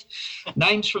Macbeth,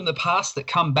 names from the past that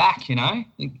come back?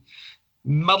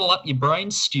 Muddle up your brain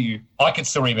stew. I can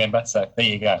still remember, so there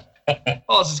you go. I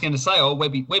was just going to say,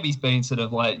 Webby's been sort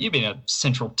of like, you've been a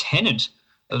central tenant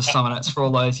of Summer Nats for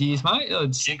all those years, mate.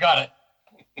 You got it.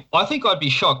 I think I'd be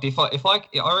shocked if I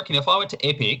reckon if I went to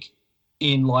Epic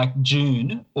in like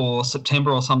June or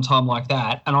September or sometime like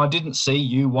that, and I didn't see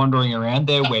you wandering around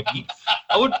there, Webby,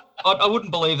 I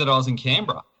wouldn't believe that I was in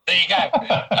Canberra. There you go.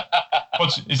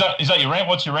 Is that your rant?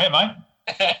 What's your rant, mate?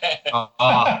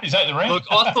 Is that the rant? Look,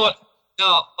 I thought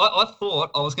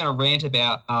I was going to rant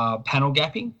about panel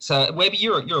gapping. So Webby,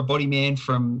 you're a body man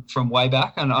from way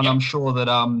back, and I'm sure that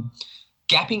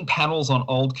gapping panels on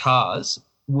old cars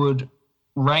would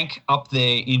rank up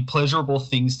there in pleasurable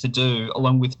things to do,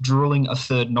 along with drilling a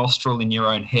third nostril in your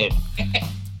own head.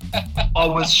 I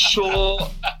was sure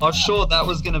that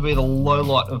was going to be the low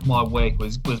light of my week,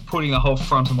 was putting the whole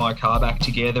front of my car back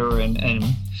together, and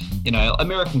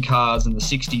American cars in the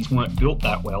 60s weren't built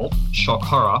that well, shock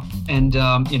horror, and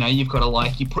you've got to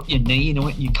you put your knee into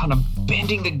it and you're kind of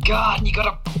bending the guard and you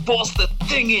got to force the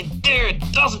thing in there, it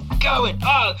doesn't go, and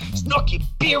just knock your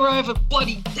beer over,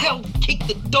 bloody hell, kick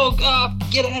the dog,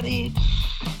 get out of here.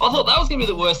 I thought that was going to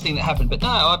be the worst thing that happened, but no,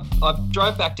 I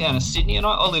drove back down to Sydney, and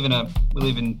we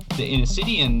live in the inner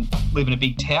city and live in a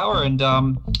big tower, and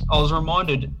I was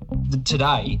reminded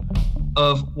today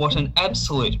of what an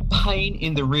absolute pain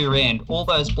in the rear end all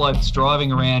those blokes driving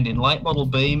around in late model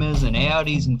Beamers and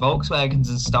Audis and Volkswagens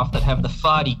and stuff that have the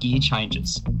farty gear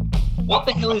changes. What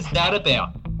the hell is that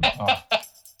about?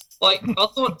 Like, I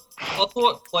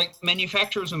thought like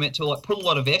manufacturers were meant to put a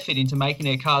lot of effort into making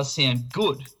their cars sound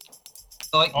good.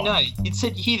 No,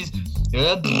 instead you hear this.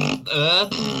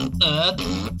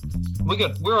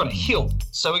 We're on a hill,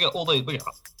 so we got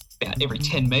about every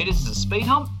 10 metres is a speed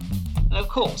hump, and of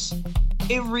course,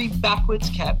 every backwards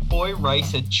cat boy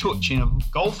racer chutch in a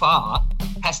Golf R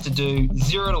has to do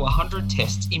 0 to 100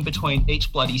 tests in between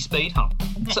each bloody speed hump.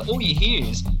 So all you hear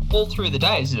is all through the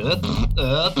day is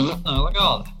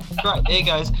great.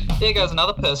 There goes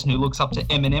another person who looks up to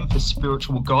Eminem for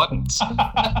spiritual guidance.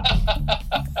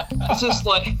 It's just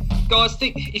like, guys,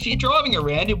 if you're driving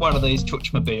around in one of these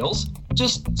chutchmobiles,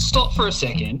 just stop for a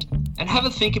second and have a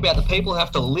think about the people who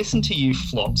have to listen to you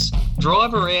flops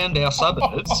drive around our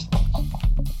suburbs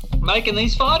making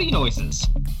these farty noises.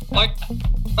 Like,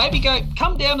 maybe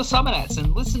come down to Summer Nats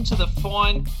and listen to the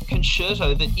fine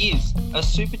concerto that is a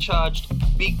supercharged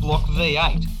big block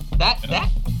V8. That's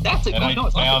a good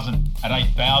noise. At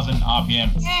 8,000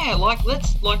 RPM. Yeah,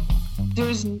 there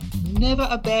is never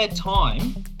a bad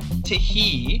time to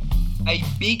hear a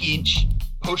big inch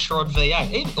pushrod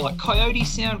V8. Even Coyotes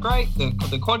sound great.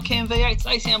 The quad cam V8s,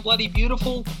 they sound bloody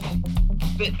beautiful.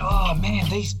 But oh man,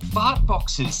 these fart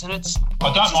boxes, and it's.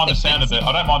 I don't mind the sound of the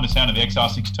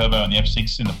XR6 Turbo and the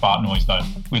F6 in the fart noise though,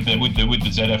 with the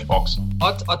ZF box.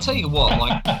 I tell you what,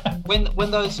 like when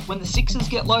the sixes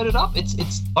get loaded up,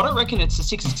 it's. I don't reckon it's the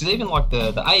sixes, because even like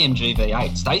the AMG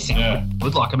V8s, they sound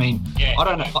good. Like, I mean, I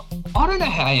don't know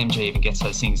how AMG even gets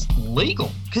those things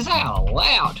legal, because they are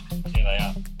loud. Yeah, they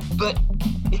are. But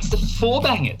it's the four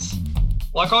bangers.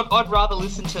 Like, I'd rather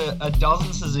listen to a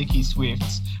dozen Suzuki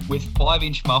Swifts with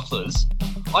 5-inch mufflers.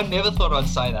 I never thought I'd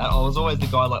say that. I was always the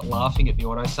guy like laughing at the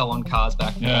auto salon cars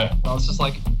back then. Yeah. I was just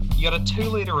like, you got a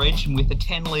 2-litre engine with a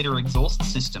 10-litre exhaust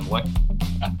system. Like,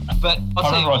 but I'll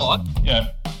tell you what.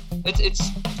 Yeah.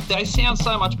 They sound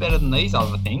so much better than these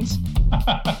other things.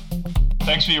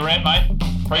 Thanks for your rant, mate.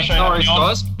 Appreciate no having worries, you on.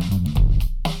 guys.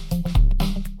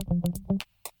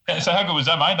 Yeah, so how good was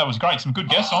that, mate? That was great. Some good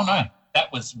guests on, eh? That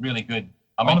was really good.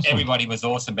 I mean, Honestly. everybody was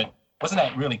awesome, but wasn't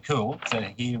that really cool to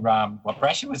hear what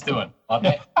Brasher was doing? I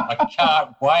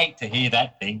can't wait to hear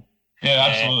that thing. Yeah,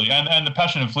 absolutely. And the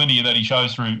passion of Flinty that he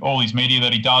shows through all his media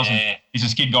that he does. Yeah. And he's a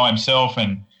skid guy himself,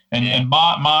 and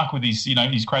Mark with his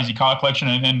his crazy car collection,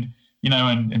 and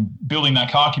building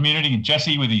that car community, and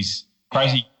Jesse with his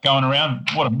crazy going around.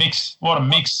 What a mix!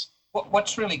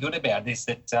 What's really good about this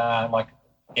that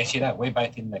yes, we're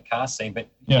both in the car scene, but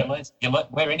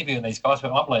we're interviewing these guys,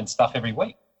 but I'm learning stuff every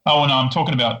week. Oh, and I'm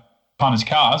talking about punters'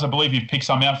 cars. I believe you've picked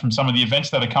some out from some of the events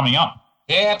that are coming up.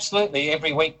 Yeah, absolutely.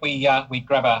 Every week we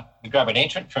grab an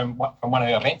entrant from one of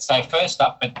our events. So first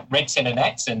up at Red Centre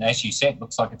Nats, and as you said,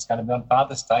 looks like it's going to be on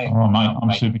Father's Day. Oh, mate,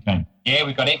 I'm super keen. Yeah,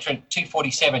 we've got entrant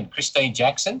 247, Christine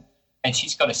Jackson, and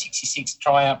she's got a 66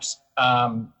 Triumphs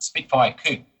Spitfire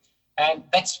Coupe. And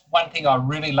that's one thing I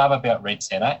really love about Red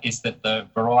Centre, is that the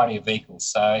variety of vehicles.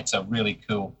 So it's a really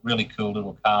cool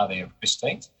little car there of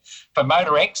Christine's. For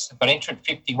Motor X, I've got entrant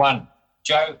 51,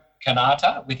 Joe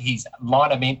Kanata, with his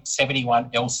Linament 71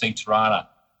 LC Tirana.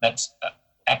 That's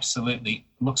absolutely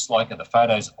looks like the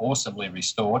photos awesomely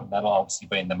restored, and that'll obviously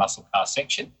be in the muscle car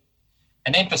section.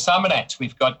 And then for Summonats,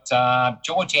 we've got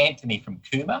George Anthony from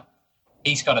Cooma.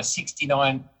 He's got a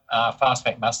 69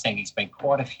 Fastback Mustang. He's been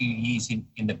quite a few years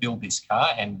in the build this car,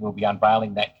 and we'll be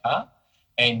unveiling that car.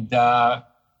 And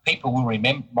people will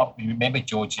remember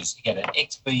George's. He had an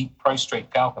XB Pro Street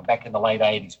Falcon back in the late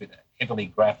 80s with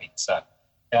heavily graphics. So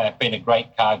been a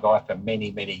great car guy for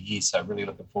many, many years. So really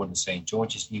looking forward to seeing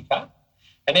George's new car.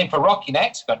 And then for Rocky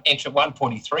Nats, got entrant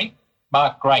 143,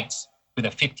 Mark Grates, with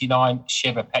a 59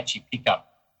 Chev Apache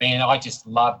pickup. Man, I just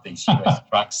love these US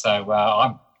trucks. So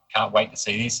I can't wait to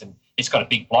see this. And it's got a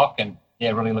big block, and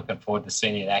really looking forward to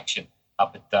seeing it in action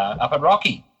up at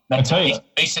Rocky. That's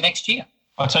Easter next year.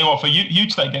 I'll tell you what, for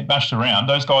utes that get bashed around,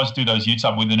 those guys do those utes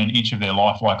up within an inch of their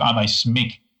life. Like, aren't they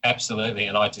smick? Absolutely,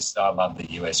 and I love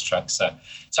the US trucks.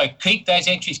 So keep those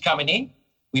entries coming in.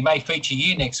 We may feature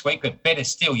you next week, but better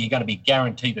still, you're going to be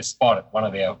guaranteed a spot at one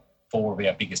of our 4 of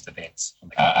our biggest events.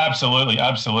 Absolutely.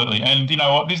 And you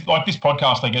know what, this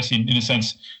podcast, I guess, in a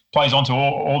sense, plays onto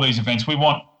all these events. We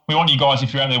want you guys,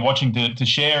 if you're out there watching, to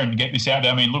share and get this out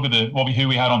there. I mean, look at who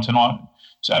we had on tonight.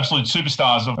 It's absolute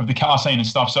superstars of the car scene and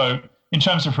stuff. So in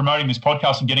terms of promoting this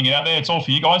podcast and getting it out there, it's all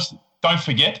for you guys. Don't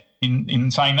forget, in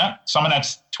saying that,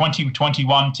 Summonats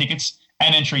 2021 tickets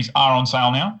and entries are on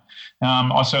sale now.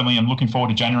 I certainly am looking forward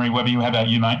to January. Webby, how about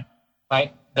you, mate?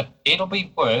 Mate, it'll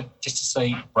be worth just to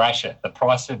see Brasher, the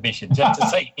price of admission, just to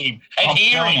see him and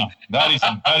hear him. That is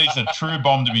a true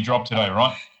bomb to be dropped today,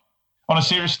 right? On a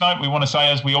serious note, we want to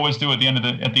say, as we always do at the end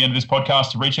of this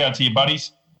podcast, to reach out to your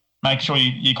buddies. Make sure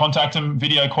you contact them,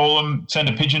 video call them, send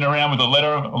a pigeon around with a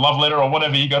love letter, or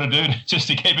whatever you got to do just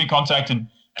to keep in contact and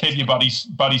keep your buddies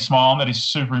smiling. That is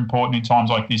super important in times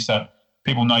like this, that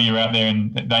people know you're out there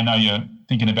and they know you're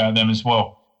thinking about them as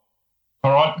well.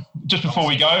 All right, just before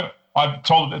we go, I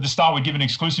told at the start we'd give an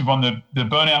exclusive on the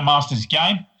Burnout Masters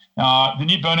game. The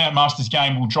new Burnout Masters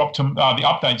game will drop the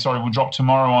update will drop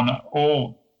tomorrow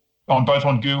on both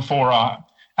on Google for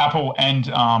Apple and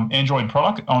Android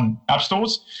product on app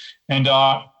stores. And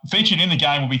featured in the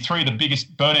game will be 3 of the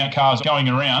biggest burnout cars going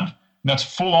around. And that's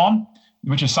full on,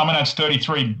 which is Summonats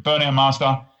 33 Burnout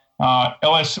Master,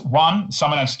 LS1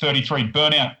 Summonats 33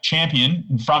 Burnout Champion,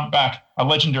 and front back a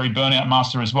legendary Burnout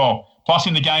Master as well. Plus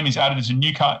in the game is added as a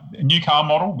new car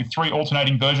model with 3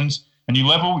 alternating versions, a new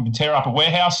level. You can tear up a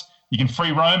warehouse. You can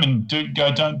free roam and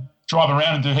drive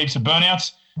around and do heaps of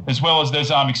burnouts, as well as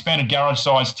there's expanded garage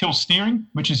size tilt steering,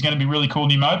 which is going to be really cool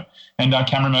new mode, and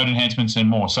camera mode enhancements and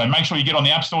more. So make sure you get on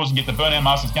the app stores and get the Burnout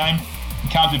Masters game. We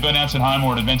can't do burnouts at home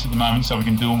or at events at the moment, so we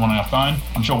can do them on our phone.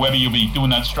 I'm sure, Webby, you'll be doing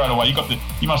that straight away.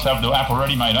 You must have the app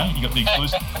already, mate, eh? You got the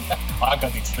exclusive? I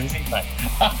got the exclusive, mate.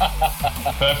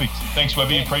 Perfect. Thanks,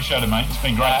 Webby. Appreciate it, mate. It's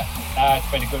been great.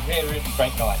 It's been a good, really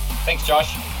great night. Thanks,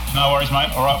 Josh. No worries, mate.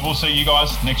 All right, we'll see you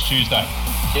guys next Tuesday.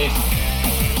 Cheers.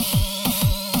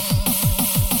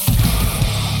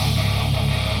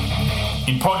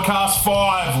 In podcast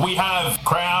 5, we have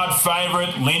crowd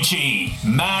favourite Lynchy,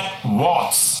 Matt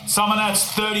Watts. Summonats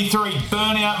 33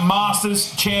 Burnout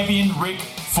Masters champion Rick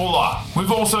Fuller.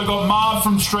 We've also got Marv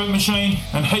from Street Machine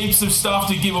and heaps of stuff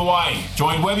to give away.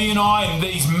 Join Webby and I and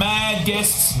these mad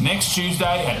guests next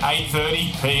Tuesday at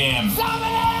 8:30 p.m.